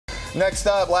Next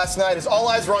up, last night, as all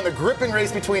eyes were on the gripping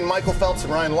race between Michael Phelps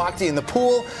and Ryan Lochte in the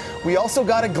pool, we also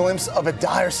got a glimpse of a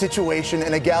dire situation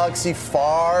in a galaxy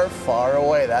far, far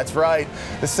away. That's right.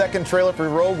 The second trailer for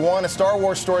Rogue One, a Star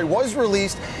Wars story, was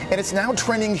released, and it's now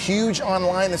trending huge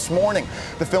online this morning.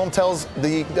 The film tells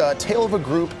the tale of a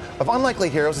group of unlikely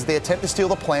heroes as they attempt to steal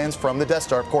the plans from the Death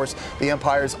Star, of course, the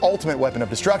Empire's ultimate weapon of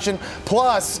destruction.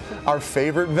 Plus, our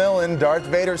favorite villain, Darth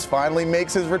Vader, finally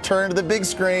makes his return to the big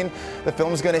screen. The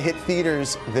film's going to hit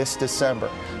theaters this December.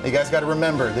 Now, you guys got to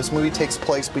remember, this movie takes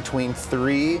place between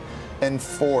 3 and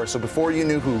 4. So before you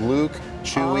knew who Luke,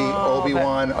 Chewie,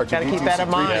 Obi-Wan, R2-D2,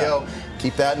 C-3PO,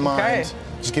 keep that in mind. Okay.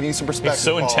 Just giving you some perspective. It's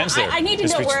so intense there. I need to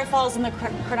know where it falls in the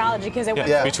chronology because it went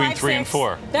between 5, 3 and 6,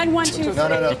 4. Then 1, 2, 3.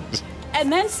 No.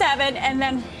 And then 7, and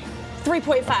then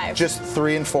 3.5. Just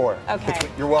 3 and 4. Okay.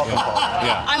 You're welcome, Paul.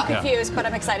 Yeah. I'm confused, but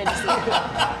I'm excited to see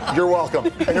it. You're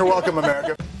welcome. And you're welcome,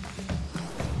 America.